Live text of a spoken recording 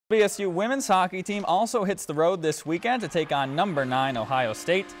BSU women's hockey team also hits the road this weekend to take on number 9 Ohio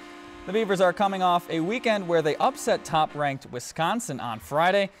State. The Beavers are coming off a weekend where they upset top-ranked Wisconsin on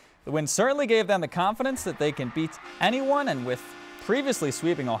Friday. The win certainly gave them the confidence that they can beat anyone, and with previously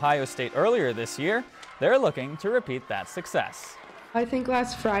sweeping Ohio State earlier this year, they're looking to repeat that success. I think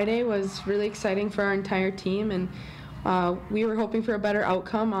last Friday was really exciting for our entire team, and we were hoping for a better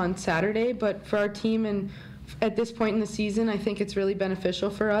outcome on Saturday, but for our team and at this point in the season, I think it's really beneficial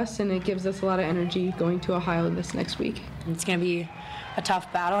for us, and it gives us a lot of energy going to Ohio this next week. It's going to be a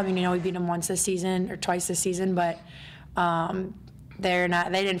tough battle. I mean, we beat them once this season or twice this season, but they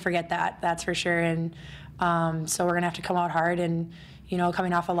didn't forget that, that's for sure. And so we're going to have to come out hard, and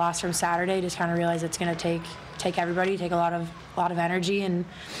coming off a loss from Saturday, just kind of realize it's going to take everybody, take a lot of energy, and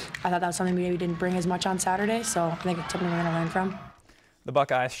I thought that was something we maybe didn't bring as much on Saturday, so I think it's something we're going to learn from. The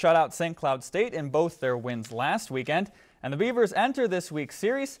Buckeyes shut out St. Cloud State in both their wins last weekend, and the Beavers enter this week's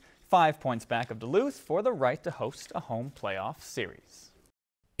series 5 points back of Duluth for the right to host a home playoff series.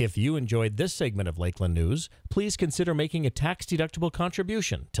 If you enjoyed this segment of Lakeland News, please consider making a tax-deductible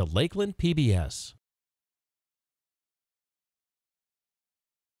contribution to Lakeland PBS.